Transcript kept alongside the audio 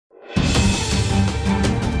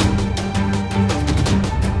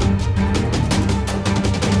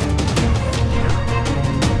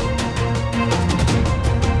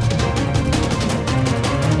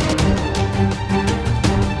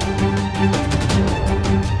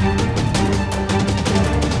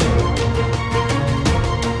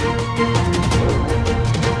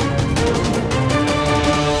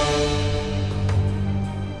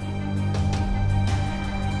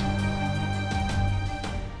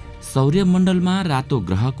सौर्यमण्डलमा रातो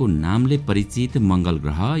ग्रहको नामले परिचित मंगल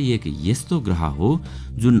ग्रह एक यस्तो ग्रह हो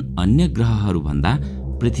जुन अन्य ग्रहहरूभन्दा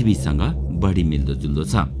पृथ्वीसँग बढी मिल्दोजुल्दो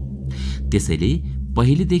छ। त्यसैले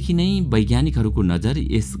पहिलेदेखि नै वैज्ञानिकहरूको नजर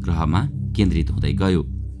यस ग्रहमा केन्द्रित हुँदै गयो।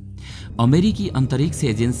 अमेरिकी अन्तरिक्ष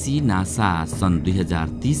एजेन्सी नासा सन्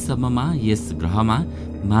 2030 सम्ममा यस ग्रहमा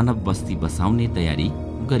मानव बस्ती बसाउने तयारी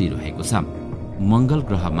गरिरहेको छ। मंगल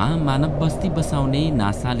ग्रहमा मानव बस्ती बसाउने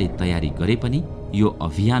नासाले तयारी गरे पनि यो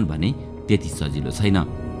अभियान भने त्यति सजिलो छैन,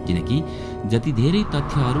 किनकि जति धेरै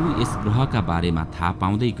तथ्यहरू यस ग्रहका बारेमा थाहा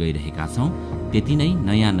पाउँदै गइरहेका छौं त्यति नै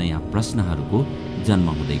नयाँ नयाँ प्रश्नहरूको जन्म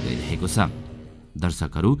हुँदै गइरहेको छ।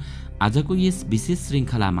 दर्शकहरू, आजको यस विशेष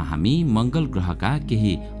श्रृङ्खलामा हामी मंगल ग्रहका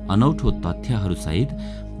केही अनौठो तथ्यहरूसहित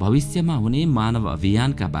भविष्यमा हुने मानव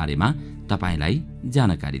अभियानका बारेमा तपाईलाई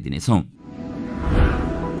जानकारी दिनेछौं।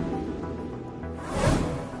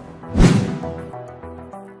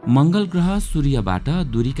 मंगल ग्रह सूर्यबाट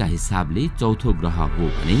दूरीका हिसाबले चौथो ग्रह हो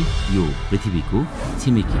भने यो पृथ्वीको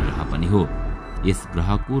छिमेकी ग्रह पनि हो। यस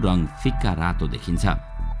ग्रहको रङ फिक्का रातो देखिन्छ,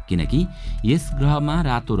 किनकि यस ग्रहमा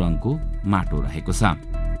रातो रङको माटो रहेको छ।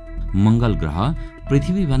 मंगल ग्रह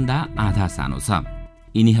पृथ्वीभन्दा आधा सानो छ।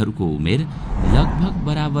 यिनीहरूको उमेर लगभग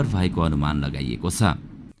बराबर भएको अनुमान लगाइएको छ।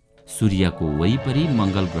 सूर्यको वरिपरि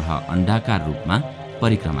मंगल ग्रह अण्डाकार रूपमा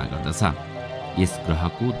परिक्रमा गर्दछ। यस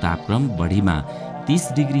ग्रहको तापक्रम बढीमा 30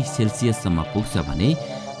 डिग्री सेल्सियससम्म पुग्छ भने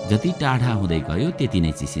जति टाढा हुँदै गयो त्यति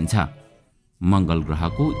नै चिसिन्छ। मंगल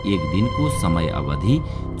ग्रहको एक दिनको समय अवधि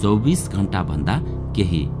 24 घण्टा भन्दा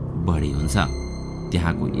केही बढी हुन्छ।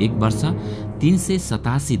 त्यहाँको एक वर्ष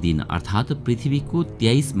 387 दिन अर्थात् पृथ्वीको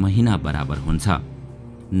 23 महिना बराबर हुन्छ।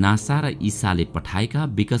 नासा र ईसाले पठाएका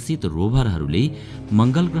विकसित रोभरहरूले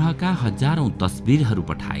मंगल ग्रहका हजारौं तस्बिरहरू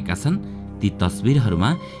पठाएका छन्। ती तस्बिरहरूमा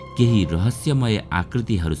केही रहस्यमय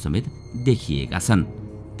आकृतिहरू समेत देखिएका छन्।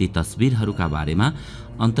 ती तस्बिरहरूका बारेमा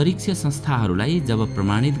अन्तरिक्ष संस्थाहरूलाई जब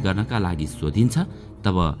प्रमाणित गर्नका लागि सोधिन्छ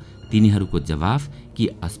तब तिनीहरूको जवाफ कि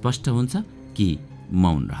अस्पष्ट हुन्छ कि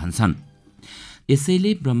मौन रहन्छन्।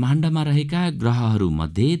 यसैले ब्रह्माण्डमा रहेका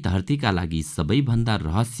ग्रहहरूमध्ये धरतीका लागि सबैभन्दा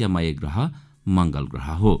रहस्यमय ग्रह मंगल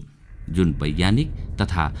ग्रह हो, जुन वैज्ञानिक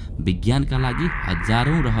तथा विज्ञानका लागि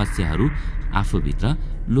हजारौं रहस्यहरू आफूभित्र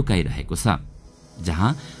लुकाइरहेको छ।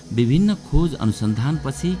 जहाँ विभिन्न खोज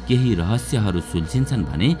अनुसन्धानपछि केही रहस्यहरू सुल्झिन्छन्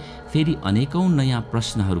भने फेरि अनेकौं नयाँ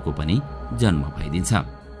प्रश्नहरूको पनि जन्म भइदिन्छ।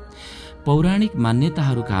 पौराणिक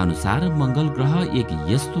मान्यताहरूका अनुसार मंगल ग्रह एक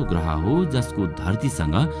यस्तो ग्रह हो जसको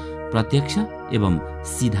धरतीसँग प्रत्यक्ष एवं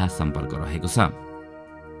सीधा सम्पर्क रहेको छ।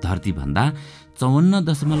 धरतीभन्दा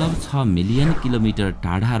 54.6 मिलियन किलोमिटर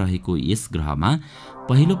टाढा रहेको यस ग्रहमा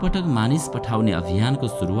पहिलो पटक मानिस पठाउने अभियानको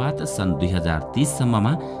सुरुवात सन् 2030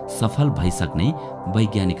 सम्ममा सफल भइसक्ने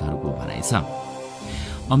वैज्ञानिकहरूको भनाइ छ।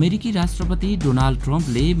 अमेरिकी राष्ट्रपति डोनाल्ड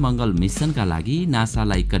ट्रम्पले मंगल मिशनका लागि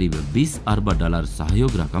नासालाई करिब $20 अर्ब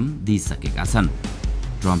सहयोग रकम दिइसकेका छन्।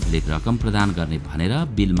 ट्रम्पले रकम प्रदान गर्ने भनेर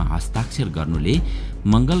बिलमा हस्ताक्षर गर्नुले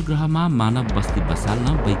मंगल ग्रहमा मानव बस्ती बसाल्न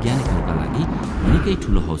वैज्ञानिकहरूका लागि निकै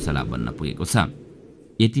ठूलो हौसला बन्न पुगेको छ।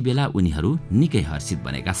 यति बेला उनीहरू निकै हर्षित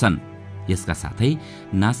बनेका छन्। यसका साथै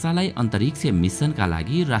नासालाई अन्तरिक्ष मिशनका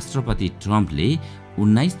लागि राष्ट्रपति ट्रम्पले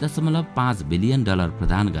 $19.5 बिलियन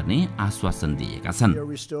प्रदान गर्ने आश्वासन दिएका छन्।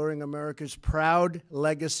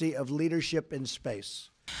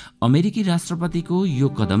 अमेरिकी राष्ट्रपतिको यो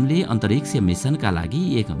कदमले अन्तरिक्ष मिशनका लागि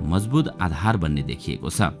एक मजबुत आधार बन्ने देखिएको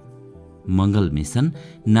छ। मंगल मिशन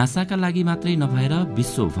नासाका लागि मात्रै नभएर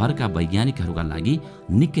विश्वभरका वैज्ञानिकहरूका लागि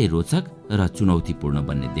निकै रोचक र चुनौतीपूर्ण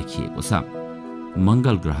बन्ने देखिएको छ।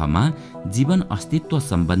 मंगल ग्रहमा जीवन अस्तित्व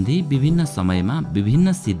सम्बन्धी विभिन्न समयमा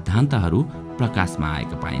विभिन्न सिद्धान्तहरू प्रकाशमा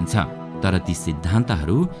आएको पाइन्छ, तर ती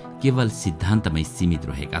सिद्धान्तहरू केवल सिद्धान्तमै सीमित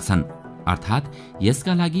रहेका छन्, अर्थात्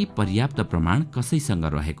यसका लागि पर्याप्त प्रमाण कसैसँग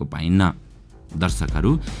रहेको पाइन्न।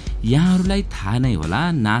 दर्शकहरू, यहाँहरूलाई थाहा नै होला,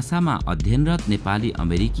 नासामा अध्ययनरत नेपाली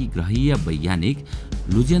अमेरिकी ग्रहीय वैज्ञानिक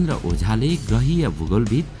लुजेन्द्र ओझाले ग्रहीय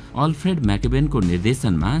भूगोलविद अल्फ्रेड म्याकबेनको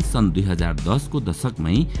निर्देशनमा सन् 2010 को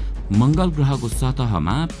दशकमै मंगल ग्रहको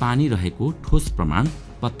सतहमा पानी रहेको ठोस प्रमाण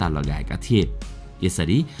पत्ता लगाएका थिए।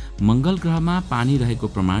 यसरी मंगल ग्रहमा पानी रहेको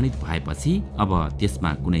प्रमाणित भएपछि अब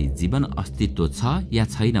त्यसमा कुनै जीवन अस्तित्व छ या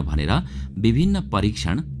छैन भनेर विभिन्न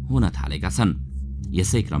परीक्षण हुन थालेका छन्।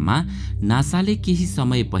 यसै क्रममा नासाले केही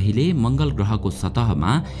समय पहिले मंगल ग्रहको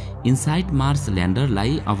सतहमा इनसाइट मार्स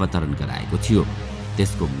ल्यान्डरलाई अवतरण गराएको थियो।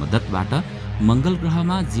 त्यसको मद्दतबाट मंगल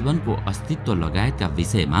ग्रहमा जीवनको अस्तित्व लगायतका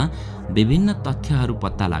विषयमा विभिन्न तथ्यहरू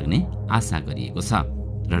पत्ता लाग्ने आशा गरिएको छ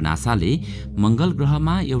र नासाले मंगल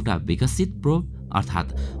ग्रहमा एउटा विकसित प्रोब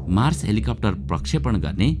अर्थात् मार्स हेलिकप्टर प्रक्षेपण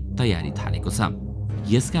गर्ने तयारी थालेको छ।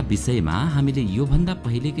 यसका विषयमा हामीले योभन्दा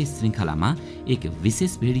पहिलेकै श्रृङ्खलामा एक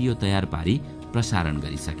विशेष भिडियो तयार पारी प्रसारण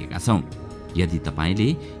गरिसकेका छौं। यदि तपाईले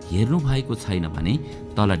हेर्नु भएको छैन भने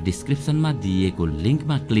तल डिस्क्रिप्सनमा दिइएको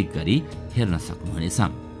लिंकमा क्लिक गरी हेर्न सक्नुहुनेछ।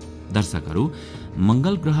 दर्शकहरू,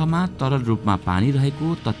 मंगल ग्रहमा तरल रूपमा पानी रहेको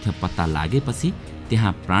तथ्य पत्ता लागेपछि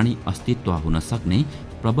त्यहाँ प्राणी अस्तित्व हुन सक्ने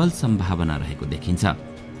प्रबल सम्भावना रहेको देखिन्छ,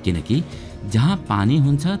 किनकि जहाँ पानी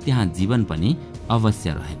हुन्छ त्यहाँ जीवन पनि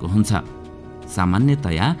अवश्य रहेको हुन्छ।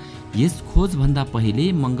 सामान्यतया यस खोजभन्दा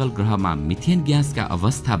पहिले मंगल ग्रहमा मिथेन ग्यासका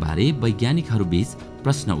अवस्थाबारे वैज्ञानिकहरूबीच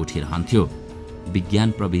प्रश्न उठिरहन्थ्यो।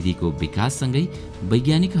 विज्ञान प्रविधिको विकाससँगै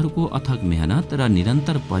वैज्ञानिकहरूको अथक मेहनत र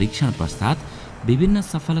निरन्तर परीक्षण पश्चात विभिन्न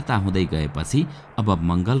सफलता हुँदै गएपछि अब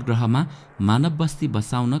मंगल ग्रहमा मानव बस्ती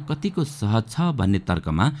बसाउन कतिको सहज छ भन्ने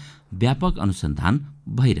तर्कमा व्यापक अनुसन्धान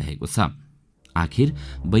भइरहेको छ। आखिर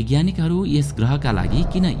वैज्ञानिकहरू यस ग्रहका लागि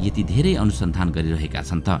किन यति धेरै अनुसन्धान गरिरहेका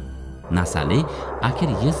छन् त? नासाले आखिर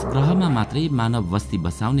यस ग्रहमा मात्रै मानव बस्ती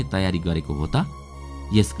बसाउने तयारी गरेको हो त?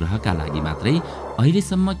 यस ग्रहका लागि मात्रै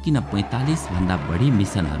अहिलेसम्म किन 45 भन्दा बढी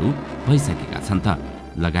मिसनहरू भइसकेका छन् त?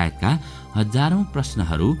 लगायतका हजारौं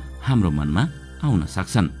प्रश्नहरू हाम्रो मनमा आउन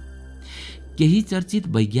सक्छन्। केही चर्चित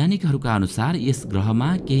वैज्ञानिकहरूका अनुसार यस ग्रहमा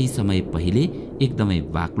केही समय पहिले एकदमै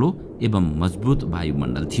बाक्लो एवं मजबुत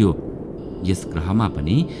वायुमण्डल थियो। यस ग्रहमा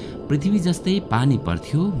पनि पृथ्वी जस्तै पानी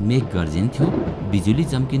पर्थ्यो, मेघ गर्जिन्थ्यो, बिजुली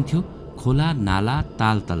चम्किन्थ्यो, खोला, नाला,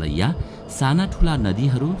 ताल तलैया, साना ठूला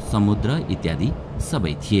नदीहरू, समुद्र इत्यादि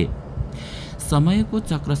सबै थिए। समयको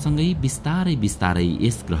चक्रसँगै बिस्तारै बिस्तारै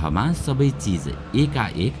यस ग्रहमा सबै चीज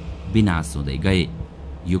एकाएक विनाश हुँदै गए।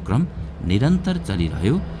 यो क्रम निरन्तर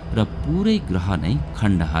चलिरह्यो र पूरै ग्रह नै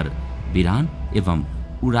खण्डहर, विरान एवं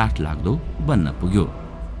उडाट लाग्दो बन्न पुग्यो।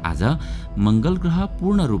 आज मंगल ग्रह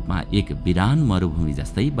पूर्ण रूपमा एक विरान मरुभूमि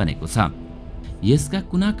जस्तै बनेको छ। यसका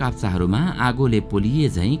कुना काप्चाहरूमा आगोले पोलिए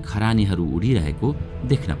झैं खरानीहरू उडिरहेको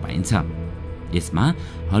देख्न पाइन्छ। यसमा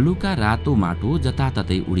हलुका रातो माटो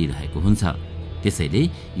जताततै उडिरहेको हुन्छ, त्यसैले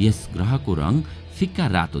यस ग्रहको रङ फिक्का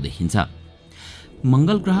रातो देखिन्छ।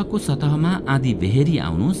 मंगल ग्रहको सतहमा आँधी बेहेरी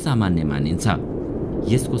आउनु सामान्य मानिन्छ।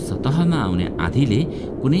 यसको सतहमा आउने आँधीले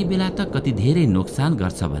कुनै बेला त कति धेरै नोक्सान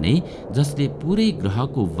गर्छ भने जसले पूरै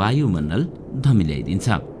ग्रहको वायुमण्डल धमिल्याइदिन्छ।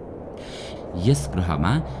 यस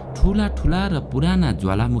ग्रहमा ठूला ठूला र पुराना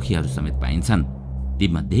ज्वालामुखीहरू समेत पाइन्छन्।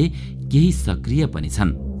 तीमध्ये केही सक्रिय पनि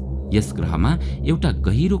छन्। यस ग्रहमा एउटा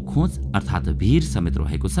गहिरो खोज अर्थात् भीर समेत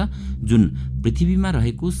रहेको छ, जुन पृथ्वीमा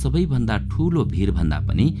रहेको सबैभन्दा ठूलो भीरभन्दा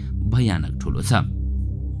पनि भयानक ठूलो छ।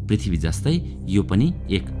 पृथ्वी जस्तै यो पनि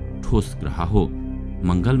एक ठोस ग्रह हो।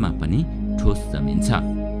 मंगलमा पनि ठोस जमिन छ।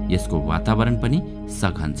 यसको वातावरण पनि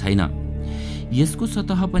सघन छैन। यसको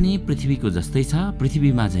सतह पनि पृथ्वीको जस्तै छ।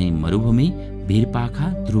 पृथ्वीमा झैं मरुभूमि, भिरपाखा,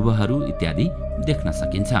 ध्रुवहरू इत्यादि देख्न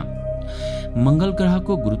सकिन्छ। मंगल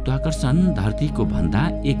ग्रहको गुरुत्वाकर्षण धरतीको भन्दा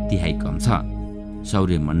 1/3 कम छ।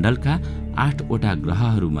 सौर्यमण्डलका 8वटा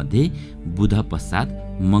ग्रहहरूमध्ये बुध पश्चात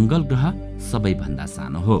मंगल ग्रह सबैभन्दा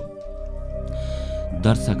सानो हो।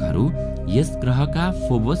 दर्शकहरू, यस ग्रहका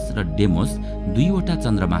फोबोस र डेमोस 2वटा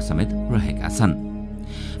चन्द्रमा समेत रहेका छन्।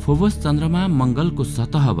 फोबोस चन्द्रमा मंगलको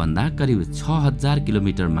सतहभन्दा करिब 6000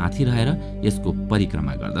 किलोमिटर माथि रहेर यसको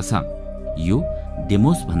परिक्रमा गर्दछ। यो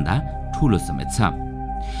डेमोस भन्दा ठूलो समेत छ।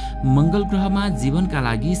 मंगल ग्रहमा जीवनका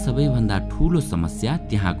लागि सबैभन्दा ठूलो समस्या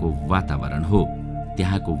त्यहाँको वातावरण हो।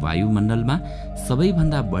 त्यहाँको वायुमण्डलमा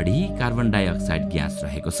सबैभन्दा बढी कार्बन डाइअक्साइड ग्यास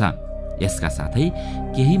रहेको छ। यसका साथै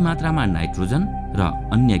केही मात्रामा नाइट्रोजन र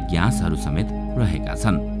अन्य ग्यासहरू समेत रहेका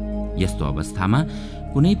छन्। यस्तो अवस्थामा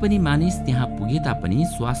कुनै पनि मानिस त्यहाँ पुगे तापनि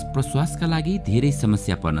श्वास प्रश्वासका लागि धेरै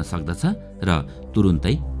समस्या पर्न सक्दछ र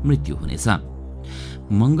तुरुन्तै मृत्यु हुनेछ।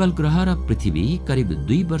 मंगल ग्रह र पृथ्वी करिब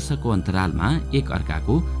 2 वर्षको अन्तरालमा एक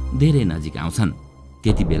अर्काको धेरै नजिक आउँछन्।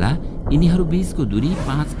 त्यति बेला यिनीहरू बीचको दूरी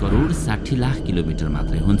 5 करोड 60 लाख किलोमिटर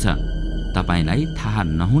मात्रै हुन्छ। तपाईलाई थाहा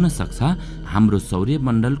नहुन सक्छ, हाम्रो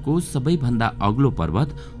सौर्यमण्डलको सबैभन्दा अग्लो पर्वत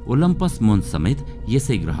ओलम्पस मोन्स समेत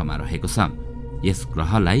यसै ग्रहमा रहेको छ। यस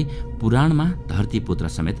ग्रहलाई पुराणमा धरतीपुत्र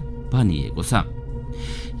समेत भनिएको छ।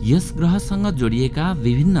 यस ग्रहसँग जोडिएका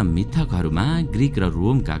विभिन्न मिथकहरूमा ग्रीक र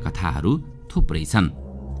रोमका कथाहरू थुप्रै छन्।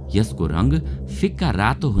 यसको रंग फिक्का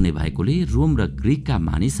रातो हुने भएकोले रोम र ग्रीकका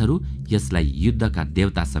मानिसहरू यसलाई युद्धका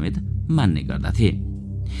देवता समेत मान्ने गर्दथे।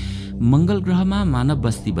 मंगल ग्रहमा मानव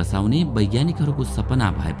बस्ती बसाउने वैज्ञानिकहरूको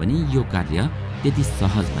सपना भए पनि यो कार्य त्यति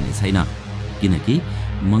सहज भने छैन, किनकि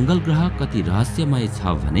मंगल ग्रह कति रहस्यमय छ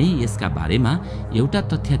भने यसका बारेमा एउटा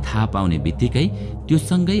तथ्य थाहा पाउने बित्तिकै त्यो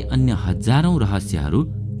सँगै अन्य हजारौं रहस्यहरू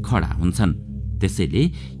खडा हुन्छन्। त्यसैले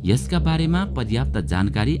यसका बारेमा पर्याप्त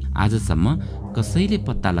जानकारी आजसम्म कसैले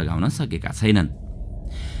पत्ता लगाउन सकेका छैनन्।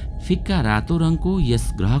 फिक्का रातो रङको यस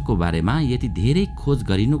ग्रहको बारेमा यति धेरै खोज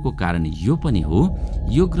गरिनुको कारण यो पनि हो,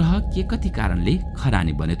 यो ग्रह के कति कारणले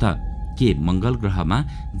खरानी बन्यो त? के मंगल ग्रहमा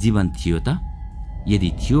जीवन थियो त?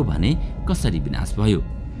 यदि थियो भने कसरी विनाश भयो?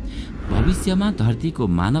 भविष्यमा धरतीको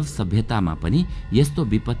मानव सभ्यतामा पनि यस्तो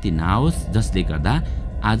विपत्ति नआओस् जसले गर्दा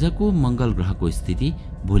आजको मंगल ग्रहको स्थिति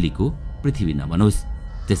भोलिको पृथ्वी नबनोस्।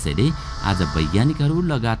 त्यसैले आज वैज्ञानिकहरू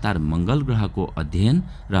लगातार मंगल ग्रहको अध्ययन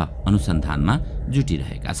र अनुसन्धानमा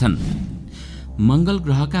जुटिरहेका छन्। मंगल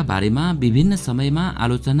ग्रहका बारेमा विभिन्न समयमा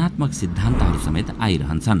आलोचनात्मक सिद्धान्तहरू समेत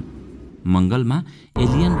आइरहन्छन्। मंगलमा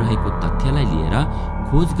एलियन रहेको तथ्यलाई लिएर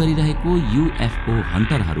खोज गरिरहेको युएफओ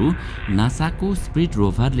हन्टरहरू नासाको स्पिरिट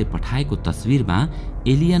रोभरले पठाएको तस्विरमा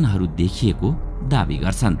एलियनहरू देखिएको दावी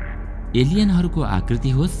गर्छन्। एलियनहरूको आकृति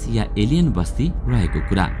होस् या एलियन बस्ती रहेको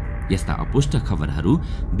कुरा, यस्ता अपुष्ट खबरहरू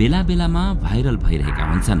बेला बेलामा भाइरल भइरहेका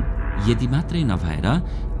हुन्छन्। यति मात्रै नभएर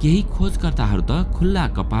केही खोजकर्ताहरू त खुल्ला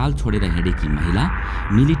कपाल छोडेर हिँडेकी महिला,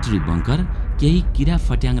 मिलिट्री बङ्कर, केही किरा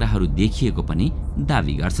फट्याङ्ग्राहरू देखिएको पनि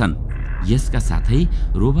दावी गर्छन्। यसका साथै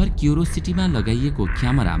रोभर क्युरोसिटीमा लगाइएको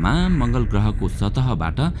क्यामेरामा मंगल ग्रहको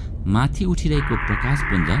सतहबाट माथि उठिरहेको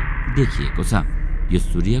प्रकाशपुञ्ज देखिएको छ। यो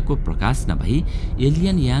सूर्यको प्रकाश नभई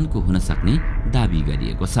एलियन यानको हुन सक्ने दावी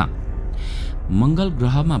गरिएको छ। मंगल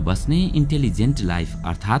ग्रहमा बस्ने इन्टेलिजेन्ट लाइफ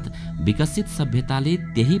अर्थात् विकसित सभ्यताले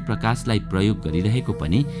त्यही प्रकाशलाई प्रयोग गरिरहेको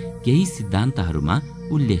पनि केही सिद्धान्तहरूमा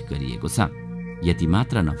उल्लेख गरिएको छ। यति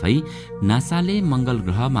मात्र नभई नासाले मंगल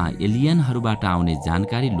ग्रहमा एलियनहरूबाट आउने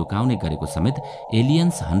जानकारी लुकाउने गरेको समेत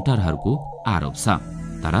एलियन्स हन्टरहरूको आरोप छ।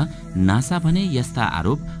 तर नासा भने यस्ता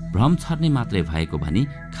आरोप भ्रम छर्ने मात्रै भएको भनी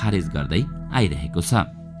खारेज गर्दै आइरहेको छ।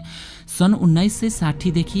 सन्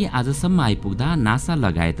 1960 देखि आजसम्म आइपुग्दा नासा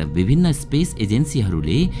लगायत विभिन्न स्पेस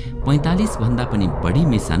एजेन्सीहरूले 45 भन्दा पनि बढी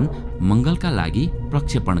मिसन मंगलका लागि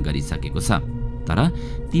प्रक्षेपण गरिसकेको छ। तर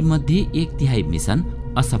ती मध्ये 1/3 मिसन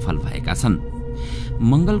असफल भएका छन्।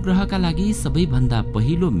 मंगल ग्रहका लागि सबैभन्दा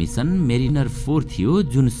पहिलो मिसन मेरिनर 4 थियो,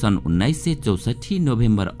 जुन सन् 1964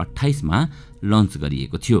 नोभेम्बर 28 मा लन्च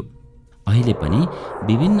गरिएको थियो। अहिले पनि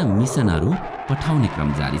विभिन्न मिसनहरू पठाउने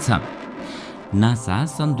क्रम जारी छ। नासा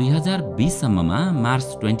सन् 2020 सम्ममा मार्स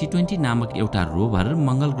 2020 नामक एउटा रोभर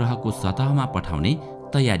मंगल ग्रहको सतहमा पठाउने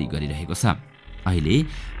तयारी गरिरहेको छ। अहिले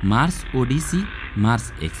मार्स ओडिसी, मार्स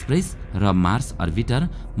एक्सप्रेस र मार्स अर्बिटर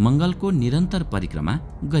मंगलको निरन्तर परिक्रमा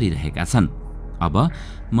गरिरहेका छन्। अब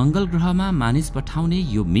मंगल ग्रहमा मानिस पठाउने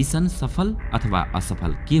यो मिसन सफल अथवा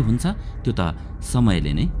असफल के हुन्छ त्यो त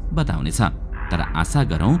समयले नै बताउनेछ। तर आशा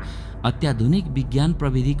गरौँ अत्याधुनिक विज्ञान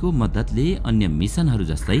प्रविधिको मद्दतले अन्य मिसनहरू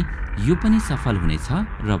जस्तै यो पनि सफल हुनेछ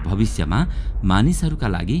र भविष्यमा मानिसहरूका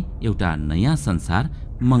लागि एउटा नयाँ संसार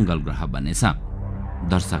मंगल ग्रह बन्नेछ।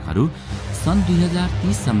 दर्शकहरू, सन्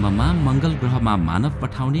 2030 सम्ममा मंगल ग्रहमा मानव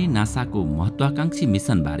पठाउने नासाको महत्वाकांक्षी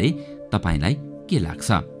मिसन बारे तपाईलाई के लाग्छ?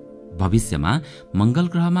 भविष्यमा मंगल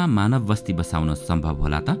ग्रहमा मानव बस्ती बसाउन सम्भव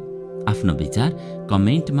होला त? आफ्नो विचार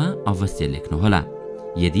कमेन्टमा अवश्य लेख्नुहोला।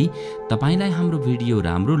 यदि तपाईलाई हाम्रो भिडियो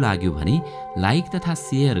राम्रो लाग्यो भने लाइक तथा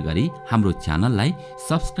शेयर गरी हाम्रो च्यानललाई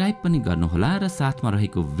सब्स्क्राइब पनि गर्नुहोला र साथमा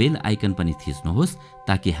रहेको बेल आइकन पनि थिच्नुहोस्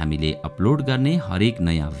ताकि हामीले अपलोड गर्ने हरेक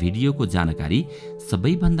नयाँ भिडियोको जानकारी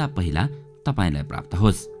सबैभन्दा पहिला तपाईलाई प्राप्त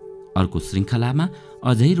होस्। अर्को श्रृङ्खलामा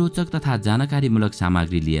अझै रोचक तथा जानकारीमूलक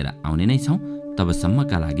सामग्री लिएर आउने नै छौं।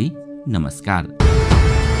 तबसम्मका लागि नमस्कार।